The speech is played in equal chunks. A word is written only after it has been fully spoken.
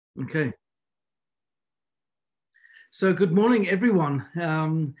Okay. So good morning, everyone.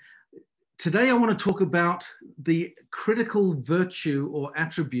 Today I want to talk about the critical virtue or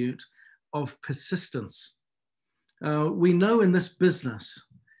attribute of persistence. We know in this business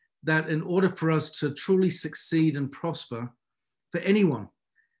that in order for us to truly succeed and prosper, for anyone,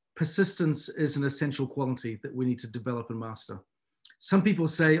 persistence is an essential quality that we need to develop and master. Some people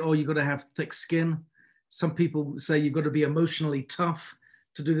say, oh, you've got to have thick skin. Some people say you've got to be emotionally tough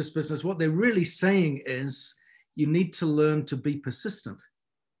to do this business. What they're really saying is you need to learn to be persistent.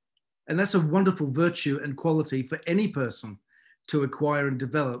 And that's a wonderful virtue and quality for any person to acquire and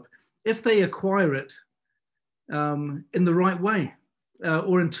develop if they acquire it in the right way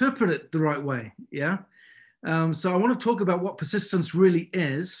or interpret it the right way. Yeah. So I want to talk about what persistence really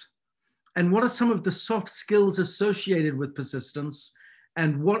is and what are some of the soft skills associated with persistence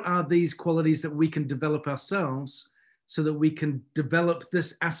and what are these qualities that we can develop ourselves so that we can develop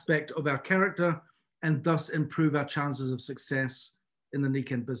this aspect of our character and thus improve our chances of success in the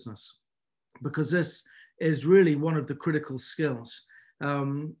Niken business. Because this is really one of the critical skills.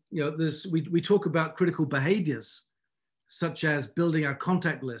 We talk about critical behaviors, such as building our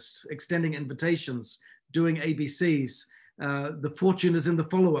contact list, extending invitations, doing ABCs. The fortune is in the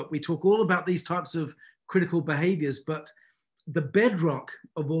follow-up. We talk all about these types of critical behaviors, but the bedrock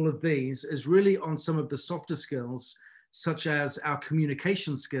of all of these is really on some of the softer skills, such as our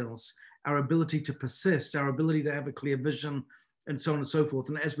communication skills, our ability to persist, our ability to have a clear vision, and so on and so forth.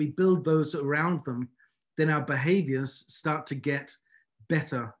 And as we build those around them, then our behaviors start to get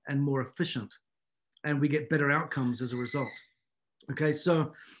better and more efficient, and we get better outcomes as a result. Okay,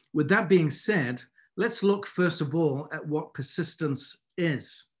 so with that being said, let's look first of all at what persistence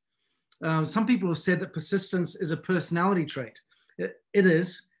is. Some people have said that persistence is a personality trait. It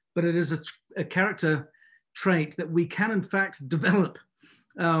is, but it is a character trait that we can in fact develop.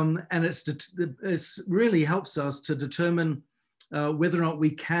 And it's really helps us to determine whether or not we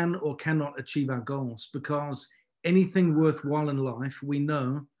can or cannot achieve our goals, because anything worthwhile in life, we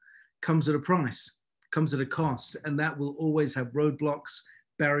know, comes at a price, comes at a cost, and that will always have roadblocks,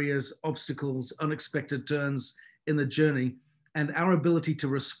 barriers, obstacles, unexpected turns in the journey. And our ability to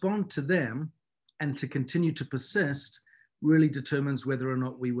respond to them and to continue to persist really determines whether or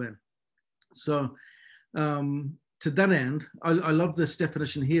not we win. So to that end, I love this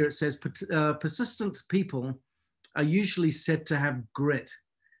definition here. It says persistent people are usually said to have grit.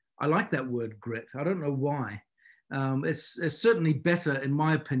 I like that word grit. I don't know why. It's certainly better, in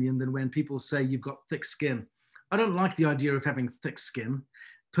my opinion, than when people say you've got thick skin. I don't like the idea of having thick skin,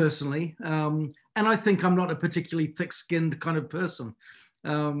 personally. And I think I'm not a particularly thick-skinned kind of person.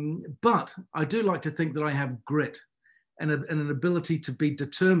 But I do like to think that I have grit and an ability to be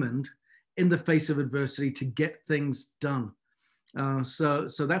determined in the face of adversity to get things done. So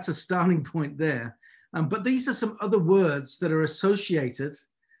that's a starting point there. But these are some other words that are associated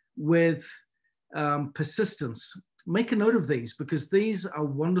with persistence. Make a note of these, because these are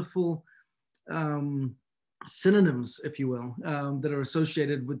wonderful synonyms, if you will, that are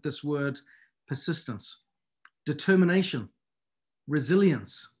associated with this word persistence: determination,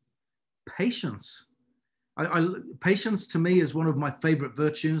 resilience, patience. Patience to me is one of my favorite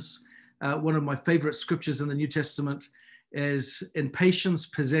virtues. One of my favorite scriptures in the New Testament is, "In patience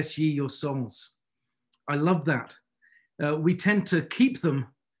possess ye your souls." I love that. We tend to keep them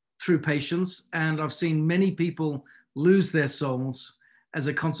through patience, and I've seen many people lose their souls as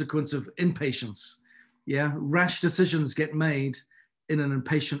a consequence of impatience. Yeah, rash decisions get made in an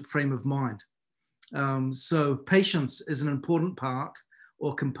impatient frame of mind. So patience is an important part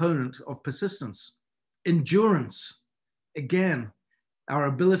or component of persistence. Endurance, again, our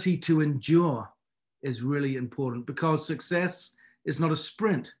ability to endure is really important, because success is not a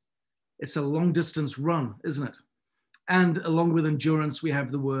sprint. It's a long distance run, isn't it? And along with endurance, we have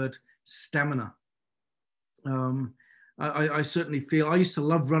the word stamina. I certainly feel, I used to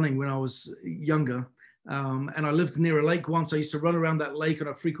love running when I was younger. And I lived near a lake once. I used to run around that lake on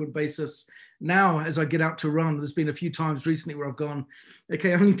a frequent basis. Now, as I get out to run, there's been a few times recently where I've gone,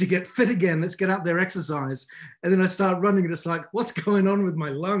 okay, I need to get fit again. Let's get out there, exercise. And then I start running and it's like, what's going on with my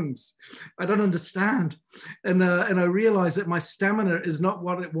lungs? I don't understand. And I realize that my stamina is not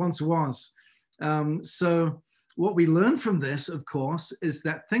what it once was. So what we learn from this, of course, is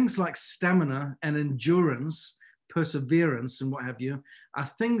that things like stamina and endurance, perseverance and what have you, are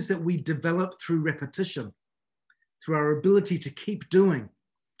things that we develop through repetition, through our ability to keep doing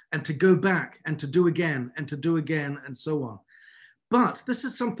and to go back and to do again and to do again and so on. But this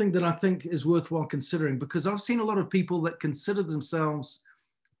is something that I think is worthwhile considering, because I've seen a lot of people that consider themselves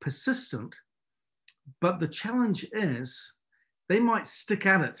persistent, but the challenge is They might stick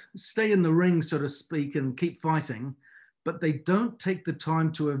at it, stay in the ring, so to speak, and keep fighting, but they don't take the time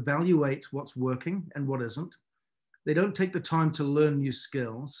to evaluate what's working and what isn't. They don't take the time to learn new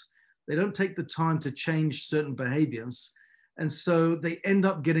skills. They don't take the time to change certain behaviors. And so they end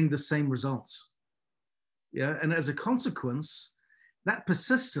up getting the same results. Yeah. And as a consequence, that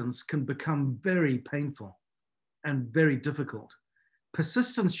persistence can become very painful and very difficult.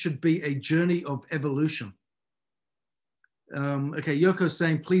 Persistence should be a journey of evolution. Okay, Yoko's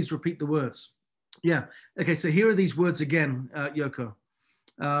saying, please repeat the words. Yeah. Okay, so here are these words again, Yoko.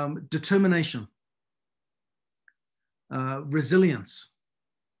 Determination, resilience,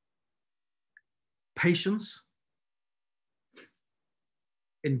 patience,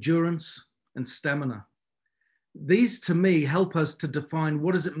 endurance, and stamina. These, to me, help us to define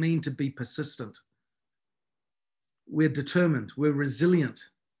what does it mean to be persistent. We're determined, we're resilient.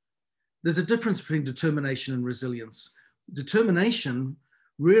 There's a difference between determination and resilience. Determination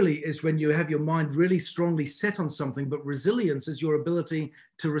really is when you have your mind really strongly set on something, but resilience is your ability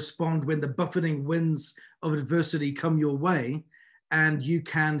to respond when the buffeting winds of adversity come your way and you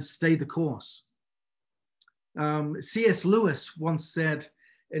can stay the course. C.S. Lewis once said,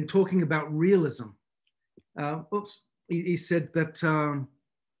 in talking about realism, he said that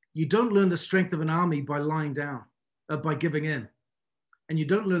you don't learn the strength of an army by lying down, by giving in. And you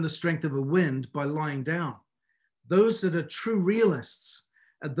don't learn the strength of a wind by lying down. Those that are true realists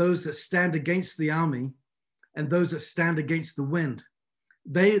are those that stand against the army and those that stand against the wind.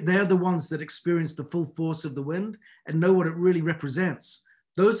 They're the ones that experience the full force of the wind and know what it really represents.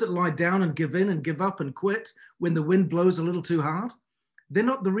 Those that lie down and give in and give up and quit when the wind blows a little too hard, they're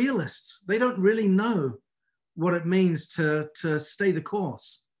not the realists. They don't really know what it means to stay the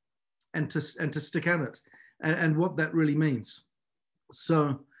course and to stick at it and what that really means.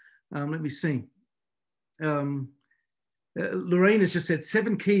 So let me see. Lorraine has just said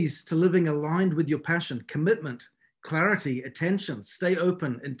 7 keys to living aligned with your passion: commitment, clarity, attention, stay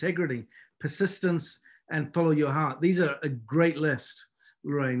open, integrity, persistence, and follow your heart. These are a great list,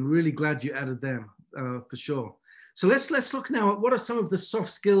 Lorraine. Really glad you added them for sure. So let's look now at what are some of the soft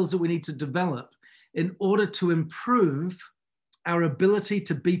skills that we need to develop in order to improve our ability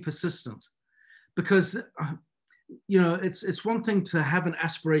to be persistent. Because you know, it's one thing to have an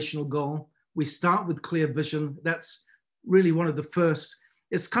aspirational goal. We start with clear vision. That's really one of the first,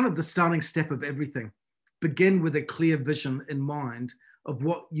 it's kind of the starting step of everything. Begin with a clear vision in mind of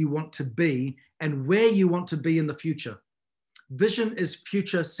what you want to be and where you want to be in the future. Vision is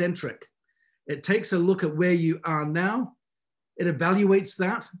future centric. It takes a look at where you are now. It evaluates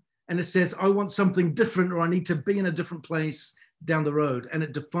that and it says, I want something different, or I need to be in a different place down the road. And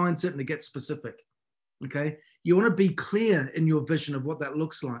it defines it and it gets specific. Okay. You want to be clear in your vision of what that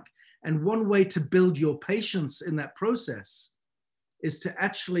looks like. And one way to build your patience in that process is to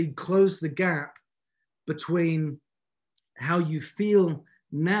actually close the gap between how you feel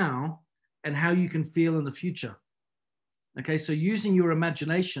now and how you can feel in the future. Okay, so using your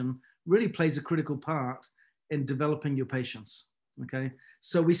imagination really plays a critical part in developing your patience. Okay,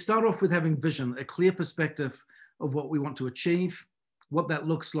 so we start off with having vision, a clear perspective of what we want to achieve, what that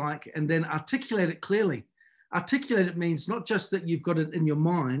looks like, and then articulate it clearly. Articulate it means not just that you've got it in your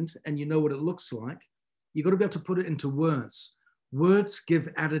mind and you know what it looks like, you've got to be able to put it into words. Words give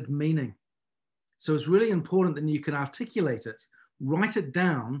added meaning. So it's really important that you can articulate it, write it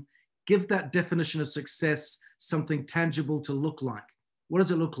down, give that definition of success something tangible to look like. What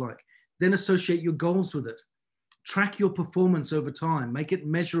does it look like? Then associate your goals with it. Track your performance over time, make it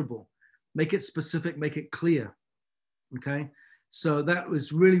measurable, make it specific, make it clear. Okay. So that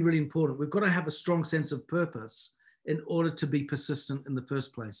was really, really important. We've got to have a strong sense of purpose in order to be persistent in the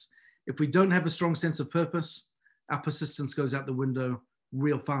first place. If we don't have a strong sense of purpose, our persistence goes out the window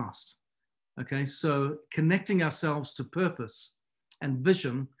real fast. Okay, so connecting ourselves to purpose and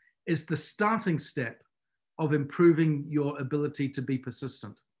vision is the starting step of improving your ability to be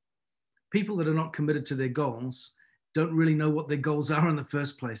persistent. People that are not committed to their goals don't really know what their goals are in the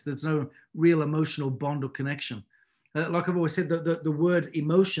first place. There's no real emotional bond or connection. Like I've always said, the word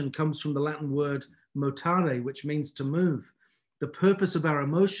emotion comes from the Latin word motare, which means to move. The purpose of our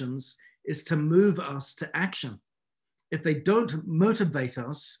emotions is to move us to action. If they don't motivate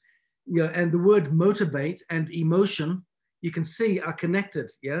us, you know, and the word motivate and emotion, you can see are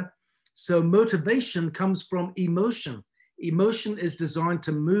connected, yeah? So motivation comes from emotion. Emotion is designed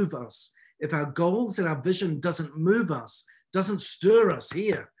to move us. If our goals and our vision doesn't move us, doesn't stir us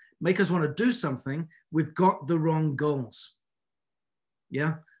here, make us want to do something, we've got the wrong goals.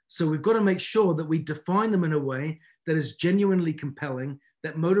 Yeah. So we've got to make sure that we define them in a way that is genuinely compelling,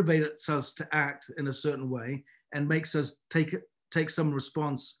 that motivates us to act in a certain way and makes us take take some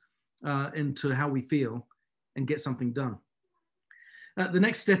response into how we feel and get something done. The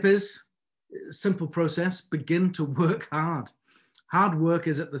next step is a simple process: begin to work hard. Hard work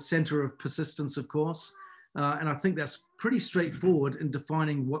is at the center of persistence, of course. And I think that's pretty straightforward in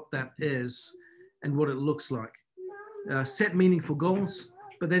defining what that is and what it looks like. Set meaningful goals,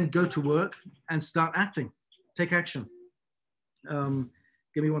 but then go to work and start acting. Take action.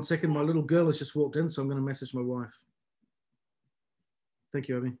 Give me 1 second. My little girl has just walked in, so I'm going to message my wife. Thank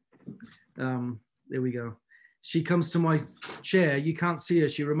you, Abby. There we go. She comes to my chair. You can't see her.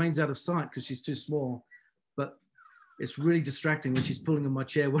 She remains out of sight because she's too small. But it's really distracting when she's pulling on my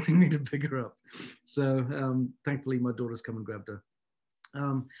chair, wanting me to pick her up. So thankfully, my daughter's come and grabbed her.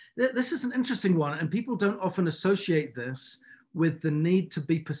 This is an interesting one, and people don't often associate this with the need to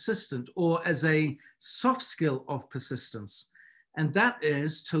be persistent or as a soft skill of persistence. And that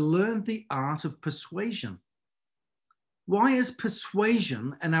is to learn the art of persuasion. Why is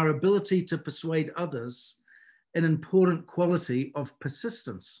persuasion and our ability to persuade others an important quality of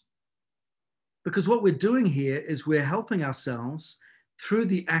persistence? Because what we're doing here is we're helping ourselves through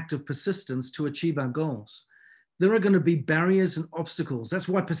the act of persistence to achieve our goals. There are going to be barriers and obstacles. That's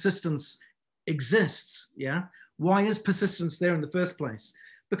why persistence exists, yeah? Why is persistence there in the first place?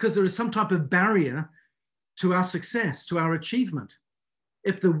 Because there is some type of barrier to our success, to our achievement.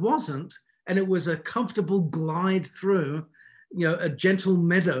 If there wasn't, and it was a comfortable glide through, a gentle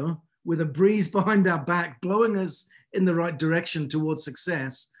meadow with a breeze behind our back, blowing us in the right direction towards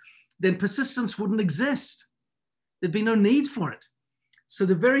success, then persistence wouldn't exist. There'd be no need for it. So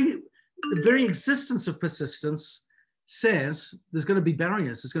the very existence of persistence says there's going to be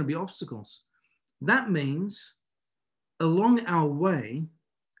barriers, there's going to be obstacles. That means along our way,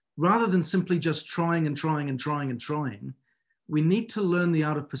 rather than simply just trying and trying and trying and trying, we need to learn the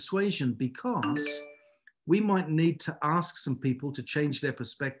art of persuasion, because we might need to ask some people to change their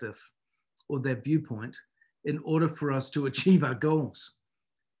perspective or their viewpoint in order for us to achieve our goals.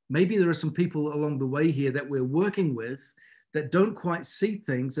 Maybe there are some people along the way here that we're working with that don't quite see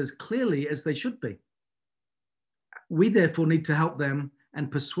things as clearly as they should be. We therefore need to help them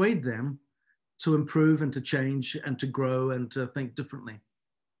and persuade them to improve and to change and to grow and to think differently.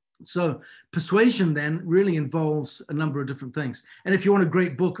 So persuasion then really involves a number of different things. And if you want a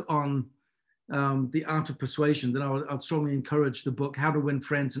great book on the art of persuasion, then I'd strongly encourage the book How to Win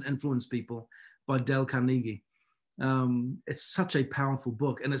Friends and Influence People by Dale Carnegie. It's such a powerful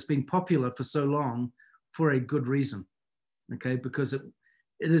book, and it's been popular for so long for a good reason, okay? Because it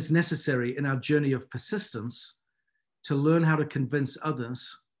is necessary in our journey of persistence to learn how to convince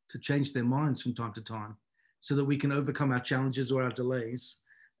others to change their minds from time to time so that we can overcome our challenges or our delays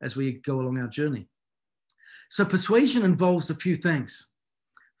as we go along our journey. So persuasion involves a few things.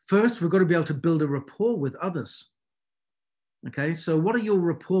 First, we've got to be able to build a rapport with others. Okay, so what are your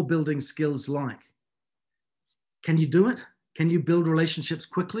rapport building skills like? Can you do it? Can you build relationships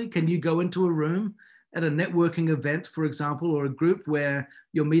quickly? Can you go into a room at a networking event, for example, or a group where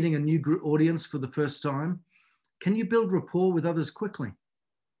you're meeting a new group audience for the first time? Can you build rapport with others quickly?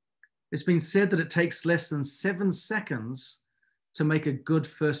 It's been said that it takes less than 7 seconds to make a good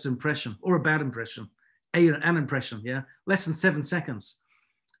first impression, or a bad impression, an impression, yeah? Less than 7 seconds.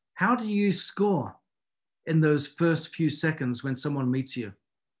 How do you score in those first few seconds when someone meets you?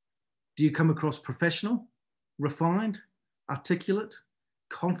 Do you come across professional, refined, articulate,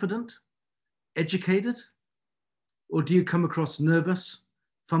 confident, educated? Or do you come across nervous,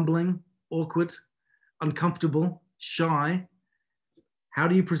 fumbling, awkward, uncomfortable, shy? How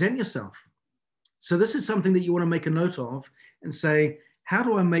do you present yourself? So this is something that you want to make a note of and say, how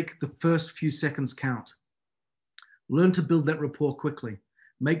do I make the first few seconds count? Learn to build that rapport quickly.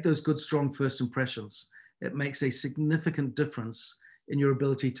 Make those good, strong first impressions. It makes a significant difference in your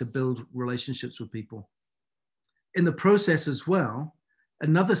ability to build relationships with people. In the process as well,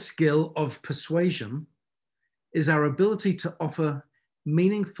 another skill of persuasion is our ability to offer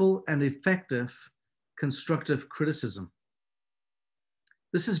meaningful and effective constructive criticism.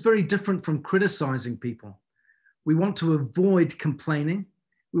 This is very different from criticizing people. We want to avoid complaining.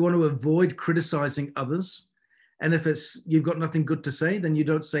 We want to avoid criticizing others. And if you've got nothing good to say, then you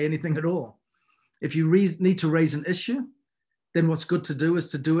don't say anything at all. If you need to raise an issue, then what's good to do is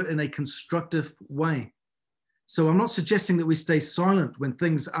to do it in a constructive way. So I'm not suggesting that we stay silent when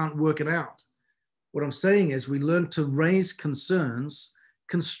things aren't working out. What I'm saying is we learn to raise concerns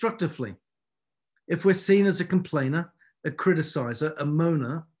constructively. If we're seen as a complainer, a criticizer, a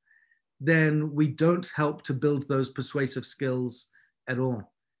moaner, then we don't help to build those persuasive skills at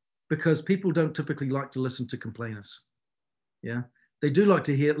all, because people don't typically like to listen to complainers. Yeah, they do like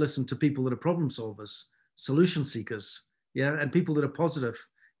to listen to people that are problem solvers, solution seekers, yeah, and people that are positive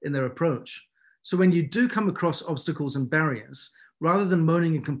in their approach. So when you do come across obstacles and barriers, rather than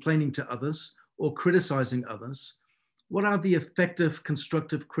moaning and complaining to others or criticizing others, what are the effective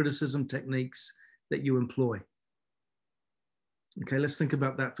constructive criticism techniques that you employ? Okay, let's think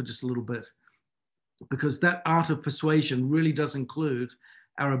about that for just a little bit, because that art of persuasion really does include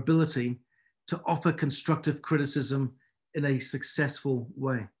our ability to offer constructive criticism in a successful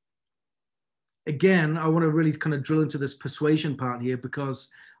way. Again, I want to really kind of drill into this persuasion part here, because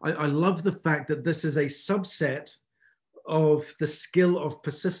I love the fact that this is a subset of the skill of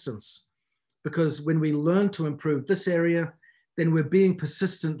persistence. Because when we learn to improve this area, then we're being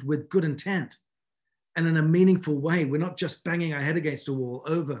persistent with good intent and in a meaningful way. We're not just banging our head against a wall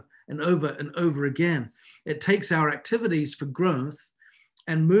over and over and over again. It takes our activities for growth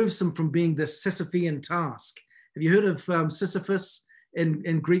and moves them from being this Sisyphean task. Have you heard of Sisyphus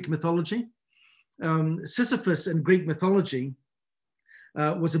in Greek mythology? Sisyphus in Greek mythology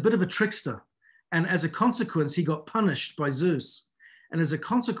was a bit of a trickster. And as a consequence, he got punished by Zeus. And as a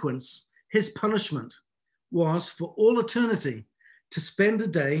consequence, his punishment was for all eternity to spend a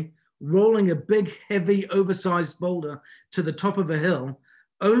day rolling a big, heavy, oversized boulder to the top of a hill,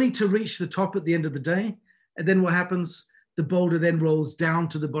 only to reach the top at the end of the day. And then what happens? The boulder then rolls down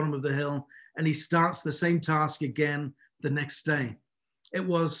to the bottom of the hill, and he starts the same task again the next day. It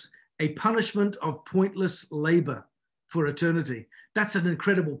was a punishment of pointless labor for eternity. That's an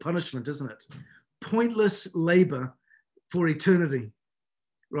incredible punishment, isn't it? Pointless labor for eternity,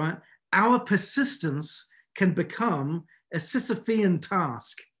 right? Our persistence can become a Sisyphean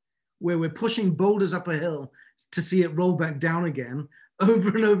task where we're pushing boulders up a hill to see it roll back down again, over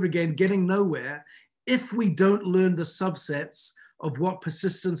and over again, getting nowhere, if we don't learn the subsets of what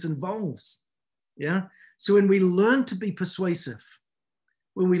persistence involves. Yeah. So when we learn to be persuasive,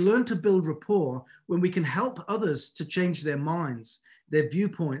 when we learn to build rapport, when we can help others to change their minds, their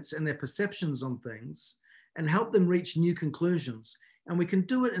viewpoints, and their perceptions on things, and help them reach new conclusions, and we can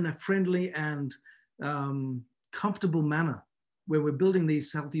do it in a friendly and comfortable manner where we're building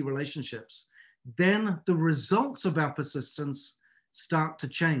these healthy relationships, then the results of our persistence start to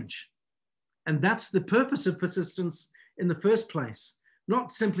change. And that's the purpose of persistence in the first place,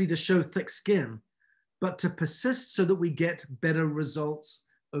 not simply to show thick skin, but to persist so that we get better results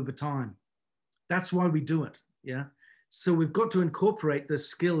over time. That's why we do it, yeah? So we've got to incorporate this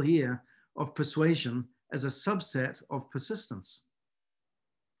skill here of persuasion as a subset of persistence.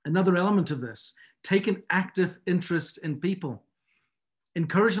 Another element of this, take an active interest in people.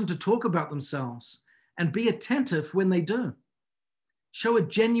 Encourage them to talk about themselves and be attentive when they do. Show a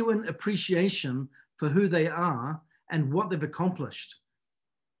genuine appreciation for who they are and what they've accomplished.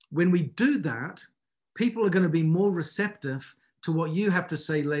 When we do that, people are going to be more receptive to what you have to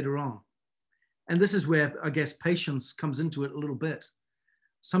say later on. And this is where, I guess, patience comes into it a little bit.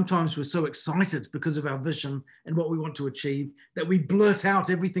 Sometimes we're so excited because of our vision and what we want to achieve that we blurt out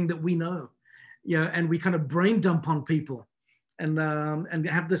everything that we know, you know, and we kind of brain dump on people and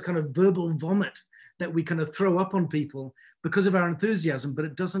have this kind of verbal vomit that we kind of throw up on people because of our enthusiasm, but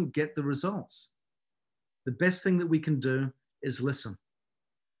it doesn't get the results. The best thing that we can do is listen.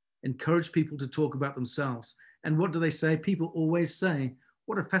 Encourage people to talk about themselves. And what do they say? People always say,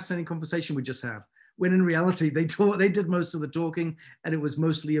 what a fascinating conversation we just had. When in reality, they did most of the talking and it was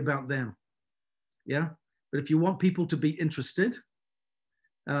mostly about them. Yeah. But if you want people to be interested,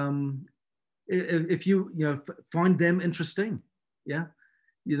 if you find them interesting, yeah,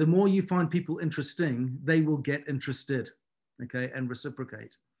 the more you find people interesting, they will get interested, okay, and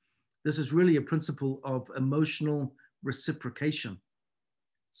reciprocate. This is really a principle of emotional reciprocation.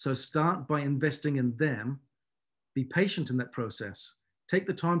 So start by investing in them. Be patient in that process. Take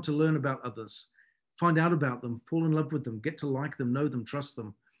the time to learn about others, find out about them, fall in love with them, get to like them, know them, trust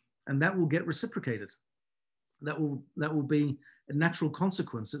them, and that will get reciprocated. That will be a natural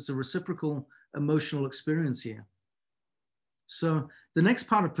consequence. It's a reciprocal emotional experience here. So the next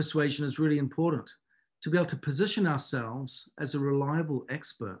part of persuasion is really important, to be able to position ourselves as a reliable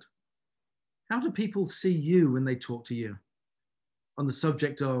expert. How do people see you when they talk to you? On the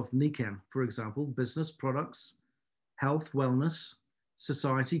subject of Niken, for example, business, products, health, wellness,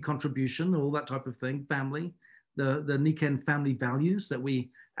 society, contribution, all that type of thing, family, the Niken family values that we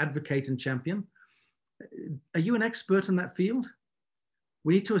advocate and champion. Are you an expert in that field?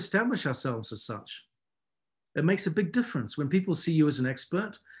 We need to establish ourselves as such. It makes a big difference. When people see you as an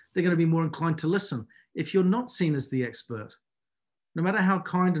expert, they're going to be more inclined to listen. If you're not seen as the expert, no matter how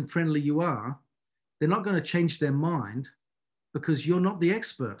kind and friendly you are, they're not going to change their mind because you're not the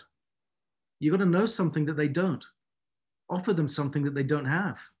expert. You've got to know something that they don't. Offer them something that they don't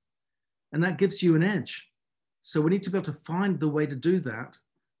have. And that gives you an edge. So we need to be able to find the way to do that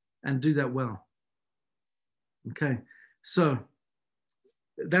and do that well. Okay, so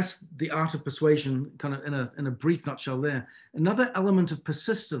that's the art of persuasion, kind of in a brief nutshell there. Another element of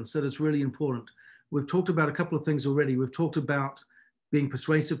persistence that is really important. We've talked about a couple of things already. We've talked about being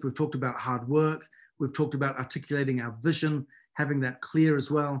persuasive. We've talked about hard work. We've talked about articulating our vision, having that clear as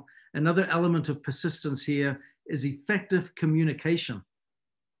well. Another element of persistence here is effective communication.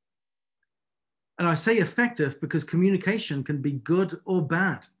 And I say effective because communication can be good or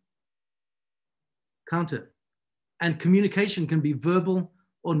bad, can't it? And communication can be verbal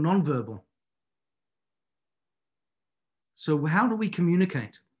or non-verbal. So how do we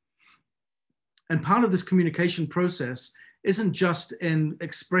communicate? And part of this communication process isn't just in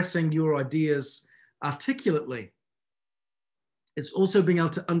expressing your ideas articulately. It's also being able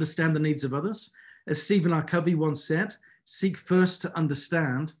to understand the needs of others. As Stephen R. Covey once said, seek first to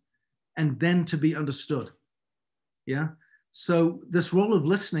understand and then to be understood. Yeah. So this role of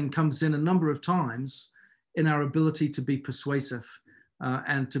listening comes in a number of times in our ability to be persuasive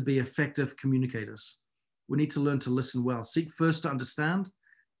and to be effective communicators. We need to learn to listen well. Seek first to understand,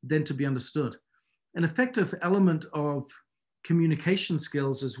 then to be understood. An effective element of communication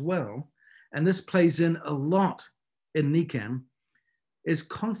skills as well, and this plays in a lot in NECAM, is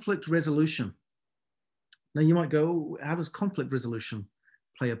conflict resolution. Now you might go, how does conflict resolution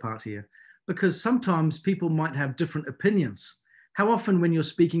play a part here? Because sometimes people might have different opinions. How often when you're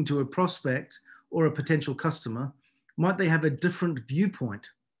speaking to a prospect or a potential customer, might they have a different viewpoint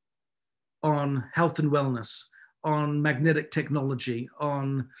on health and wellness, on magnetic technology,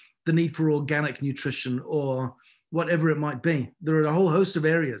 on the need for organic nutrition, or whatever it might be? There are a whole host of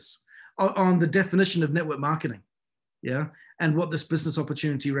areas on the definition of network marketing, yeah, and what this business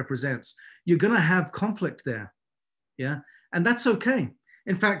opportunity represents. You're going to have conflict there, yeah, and that's okay.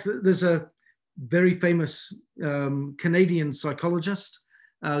 In fact, there's a very famous Canadian psychologist,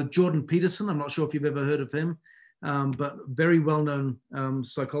 Jordan Peterson. I'm not sure if you've ever heard of him, but very well-known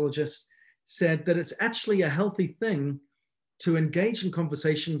psychologist, said that it's actually a healthy thing to engage in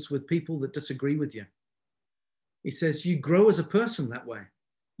conversations with people that disagree with you. He says you grow as a person that way.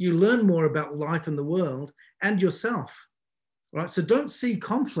 You learn more about life and the world and yourself, right? So don't see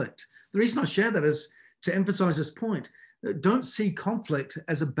conflict. The reason I share that is to emphasize this point. Don't see conflict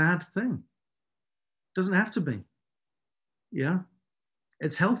as a bad thing. It doesn't have to be. Yeah,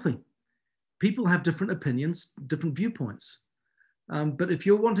 it's healthy. People have different opinions, different viewpoints. But if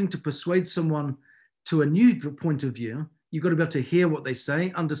you're wanting to persuade someone to a new point of view, you've got to be able to hear what they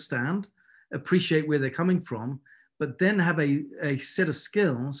say, understand, appreciate where they're coming from, but then have a set of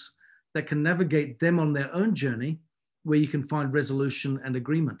skills that can navigate them on their own journey where you can find resolution and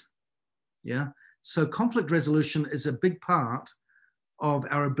agreement. Yeah. So conflict resolution is a big part of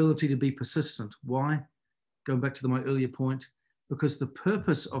our ability to be persistent. Why? Going back to my earlier point, because the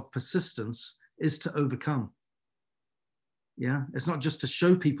purpose of persistence is to overcome. Yeah. It's not just to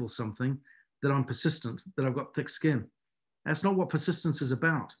show people something that I'm persistent, that I've got thick skin. That's not what persistence is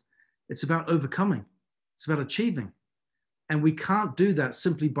about. It's about overcoming. It's about achieving. And we can't do that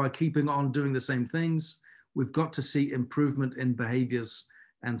simply by keeping on doing the same things. We've got to see improvement in behaviors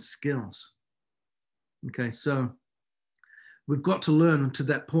and skills. Okay, so we've got to learn to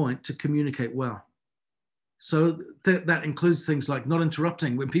that point to communicate well. So that includes things like not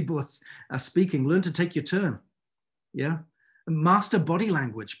interrupting when people are speaking. Learn to take your turn. Yeah. Master body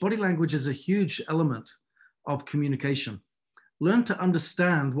language. Body language is a huge element of communication. Learn to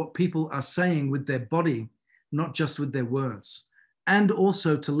understand what people are saying with their body, not just with their words, and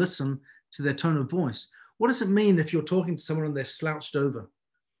also to listen to their tone of voice. What does it mean if you're talking to someone and they're slouched over?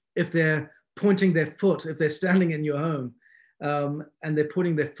 If they're pointing their foot, if they're standing in your home and they're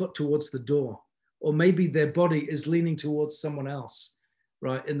pointing their foot towards the door, or maybe their body is leaning towards someone else,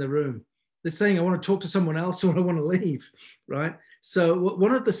 right, in the room. They're saying, I want to talk to someone else or I want to leave, right? So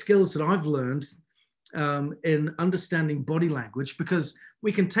one of the skills that I've learned in understanding body language, because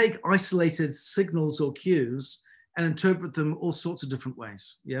we can take isolated signals or cues and interpret them all sorts of different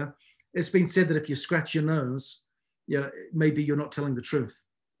ways, yeah? It's been said that if you scratch your nose, yeah, maybe you're not telling the truth,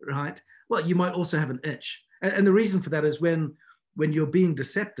 right? Well, you might also have an itch. And the reason for that is when you're being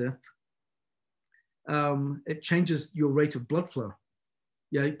deceptive, it changes your rate of blood flow.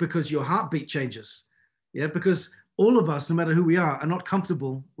 Yeah, because your heartbeat changes. Yeah, because all of us, no matter who we are not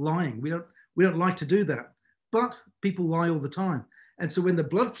comfortable lying. We don't like to do that, but people lie all the time. And so when the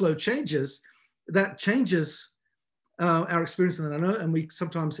blood flow changes, that changes our experience in the know, and we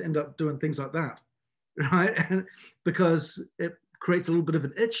sometimes end up doing things like that, right? And because it creates a little bit of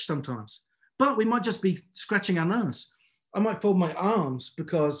an itch sometimes. But we might just be scratching our nose. I might fold my arms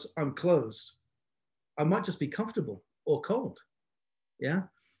because I'm closed. I might just be comfortable or cold. Yeah.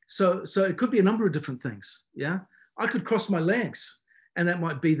 So it could be a number of different things. Yeah. I could cross my legs, and that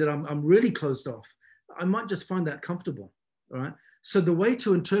might be that I'm really closed off. I might just find that comfortable. All right. So the way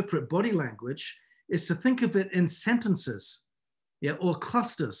to interpret body language is to think of it in sentences, yeah, or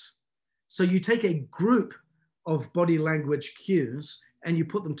clusters. So you take a group of body language cues and you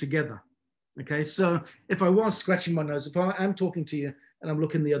put them together. Okay. So if I was scratching my nose, if I am talking to you and I'm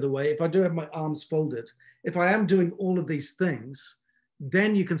looking the other way, if I do have my arms folded, if I am doing all of these things,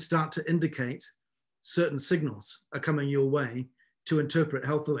 then you can start to indicate certain signals are coming your way to interpret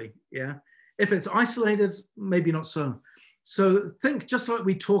healthily. Yeah. If it's isolated, maybe not so. So think just like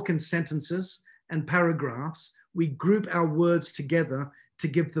we talk in sentences and paragraphs, we group our words together to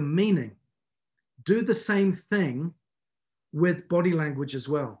give them meaning. Do the same thing with body language as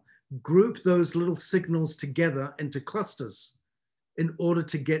well. Group those little signals together into clusters in order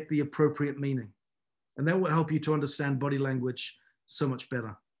to get the appropriate meaning. And that will help you to understand body language so much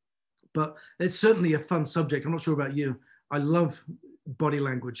better. But it's certainly a fun subject. I'm not sure about you. I love body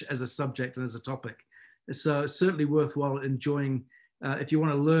language as a subject and as a topic. It's certainly worthwhile enjoying. If you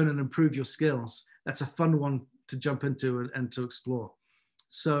want to learn and improve your skills, that's a fun one to jump into and to explore.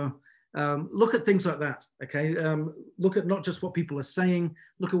 So look at things like that, okay? Look at not just what people are saying,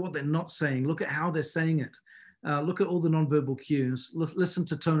 look at what they're not saying, look at how they're saying it. Look at all the nonverbal cues, listen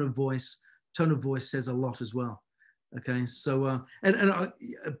to tone of voice. Tone of voice says a lot as well, okay? So,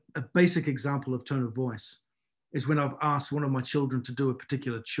 a basic example of tone of voice is when I've asked one of my children to do a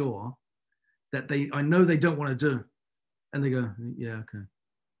particular chore that I know they don't want to do. And they go, yeah, okay.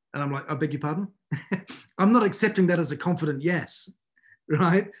 And I'm like, I beg your pardon? I'm not accepting that as a confident yes,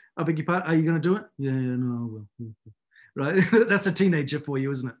 right? I beg your pardon, are you going to do it? Yeah, no, I will. Right? That's a teenager for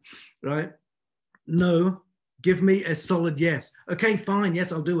you, isn't it? Right? No, give me a solid yes. Okay, fine,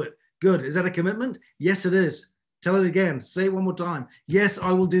 yes, I'll do it. Good, is that a commitment? Yes, it is. Tell it again, say it one more time. Yes,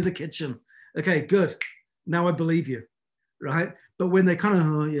 I will do the kitchen. Okay, good. Now I believe you, right? But when they kind of,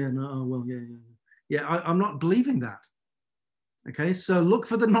 oh yeah, no, well, yeah, I'm not believing that. Okay, so look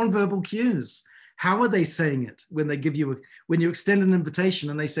for the nonverbal cues. How are they saying it when they give you, when you extend an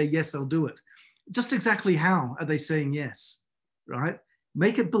invitation and they say, yes, I'll do it? Just exactly how are they saying yes, right?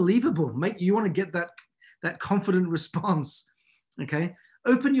 Make it believable. You want to get that confident response, okay?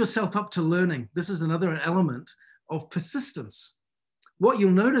 Open yourself up to learning. This is another element of persistence. What you'll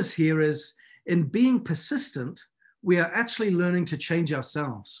notice here is in being persistent, we are actually learning to change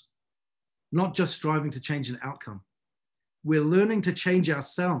ourselves, not just striving to change an outcome. We're learning to change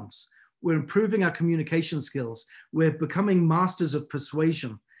ourselves. We're improving our communication skills. We're becoming masters of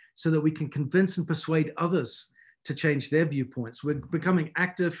persuasion so that we can convince and persuade others to change their viewpoints. We're becoming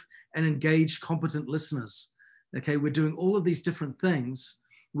active and engaged, competent listeners. Okay, we're doing all of these different things.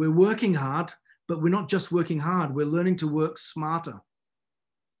 We're working hard, but we're not just working hard. We're learning to work smarter.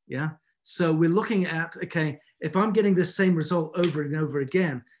 Yeah. So we're looking at, okay, if I'm getting this same result over and over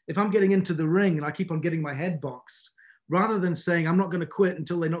again, if I'm getting into the ring and I keep on getting my head boxed, rather than saying, I'm not going to quit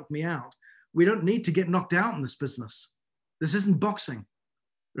until they knock me out, we don't need to get knocked out in this business. This isn't boxing,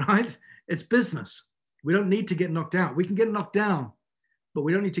 right? It's business. We don't need to get knocked out. We can get knocked down, but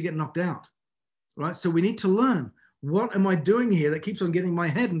we don't need to get knocked out, right? So we need to learn, what am I doing here that keeps on getting my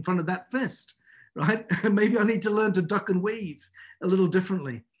head in front of that fist, right? Maybe I need to learn to duck and weave a little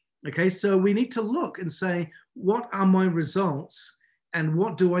differently. Okay, so we need to look and say, what are my results and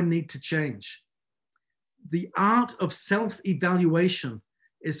what do I need to change? The art of self-evaluation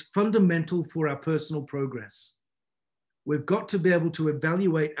is fundamental for our personal progress. We've got to be able to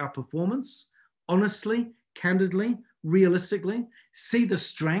evaluate our performance honestly, candidly, realistically, see the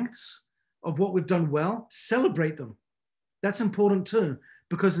strengths of what we've done well, celebrate them. That's important too,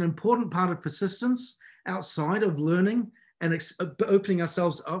 because an important part of persistence outside of learning and opening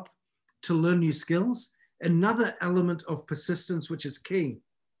ourselves up to learn new skills, another element of persistence, which is key,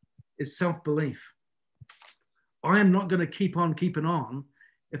 is self-belief. I am not going to keep on keeping on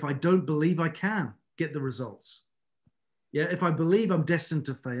if I don't believe I can get the results. Yeah, if I believe I'm destined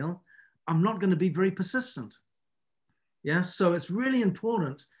to fail, I'm not going to be very persistent. Yeah, so it's really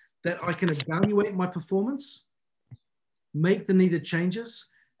important that I can evaluate my performance, make the needed changes,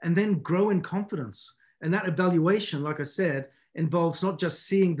 and then grow in confidence. And that evaluation, like I said, involves not just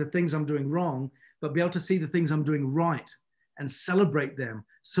seeing the things I'm doing wrong, but be able to see the things I'm doing right and celebrate them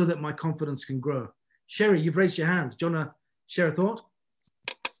so that my confidence can grow. Sherry, you've raised your hand. Do you want to share a thought?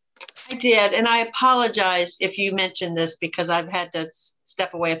 I did, and I apologize if you mentioned this because I've had to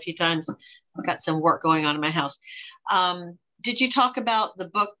step away a few times. I've got some work going on in my house. Did you talk about the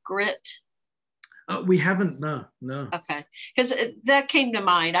book Grit? We haven't, no. Okay, because that came to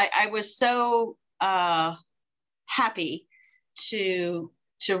mind. I was so happy to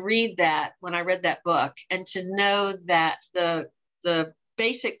read that when I read that book, and to know that the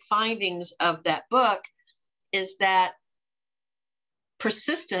basic findings of that book is that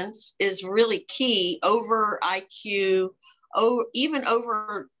persistence is really key over IQ, even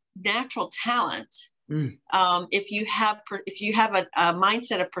over natural talent. If you have a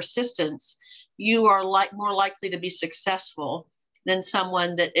mindset of persistence, you are more likely to be successful than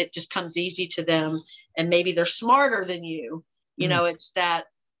someone that it just comes easy to them, and maybe they're smarter than you. You know, it's that.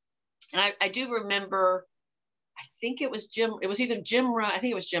 And I do remember, I think it was either Jim Rohn, I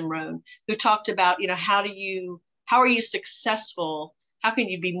think it was Jim Rohn, who talked about, you know, how are you successful? How can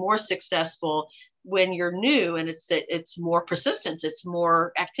you be more successful when you're new? And it's more persistence, it's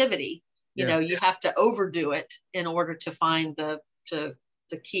more activity. You know, you have to overdo it in order to find the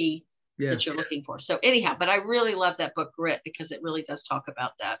key that you're looking for. So anyhow, but I really love that book, Grit, because it really does talk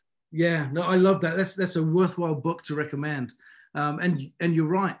about that. Yeah, no, I love that. That's a worthwhile book to recommend. And you're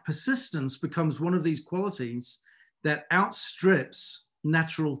right, persistence becomes one of these qualities that outstrips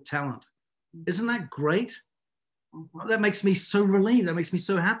natural talent. Isn't that great? That makes me so relieved. That makes me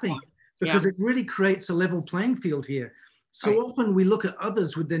so happy, because it really creates a level playing field here. So often we look at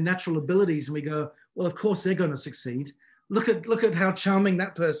others with their natural abilities and we go, well, of course they're going to succeed. Look at how charming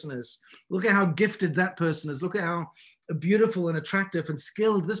that person is. Look at how gifted that person is. Look at how beautiful and attractive and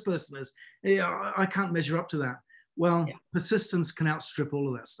skilled this person is. I can't measure up to that. Well, persistence can outstrip all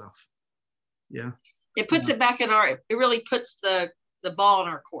of that stuff. Yeah. It puts it back it really puts the ball in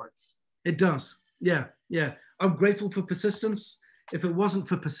our courts. It does. Yeah. Yeah. I'm grateful for persistence. If it wasn't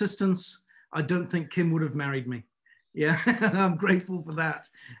for persistence, I don't think Kim would have married me. Yeah. I'm grateful for that.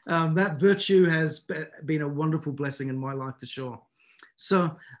 That virtue has been a wonderful blessing in my life for sure.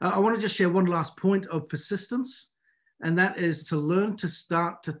 So I want to just share one last point of persistence, and that is to learn to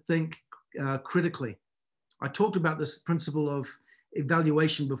start to think critically. I talked about this principle of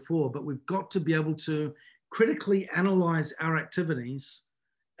evaluation before, but we've got to be able to critically analyze our activities,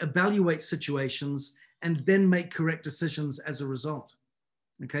 evaluate situations, and then make correct decisions as a result.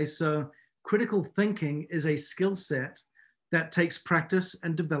 Okay, so critical thinking is a skill set that takes practice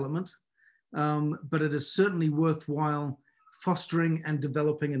and development, but it is certainly worthwhile fostering and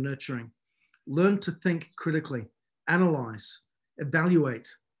developing and nurturing. Learn to think critically, analyze, evaluate,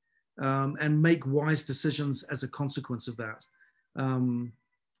 and make wise decisions as a consequence of that.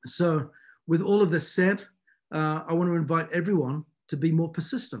 So with all of this said, I want to invite everyone to be more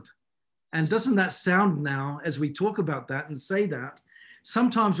persistent. And doesn't that sound now, as we talk about that and say that,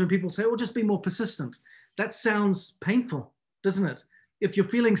 sometimes when people say, well, just be more persistent, that sounds painful, doesn't it? If you're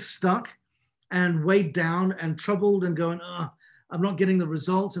feeling stuck and weighed down and troubled and going, I'm not getting the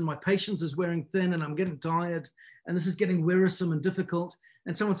results and my patience is wearing thin and I'm getting tired and this is getting wearisome and difficult,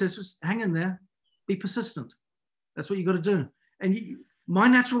 and someone says, just hang in there, be persistent. That's what you got to do. And my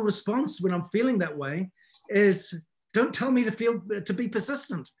natural response when I'm feeling that way is, don't tell me to be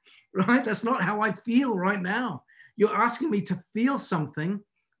persistent, right? That's not how I feel right now. You're asking me to feel something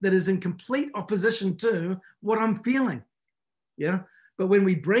that is in complete opposition to what I'm feeling. Yeah. But when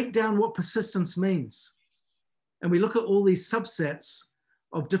we break down what persistence means, and we look at all these subsets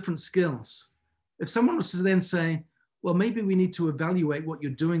of different skills, if someone was to then say, well, maybe we need to evaluate what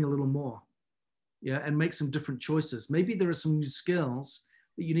you're doing a little more, yeah, and make some different choices. Maybe there are some new skills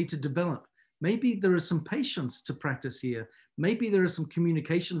that you need to develop. Maybe there is some patience to practice here. Maybe there are some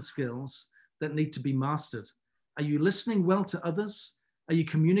communication skills that need to be mastered. Are you listening well to others? Are you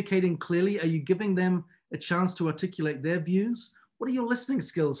communicating clearly? Are you giving them a chance to articulate their views? What are your listening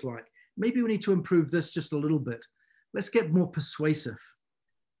skills like? Maybe we need to improve this just a little bit. Let's get more persuasive.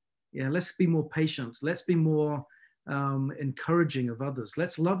 Yeah, let's be more patient. Let's be more encouraging of others.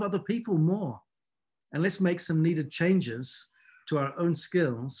 Let's love other people more. And let's make some needed changes to our own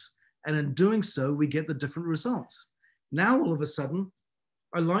skills. And in doing so, we get the different results. Now, all of a sudden,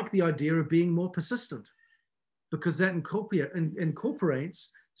 I like the idea of being more persistent, because that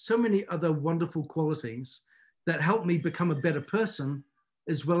incorporates so many other wonderful qualities that help me become a better person,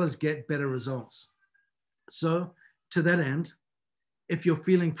 as well as get better results. So to that end, if you're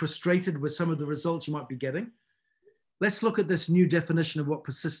feeling frustrated with some of the results you might be getting, let's look at this new definition of what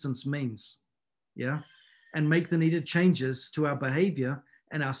persistence means, yeah? And make the needed changes to our behavior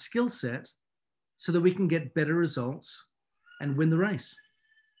and our skill set so that we can get better results and win the race.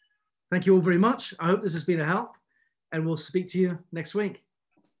 Thank you all very much. I hope this has been a help, and we'll speak to you next week.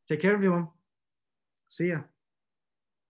 Take care, everyone. See ya.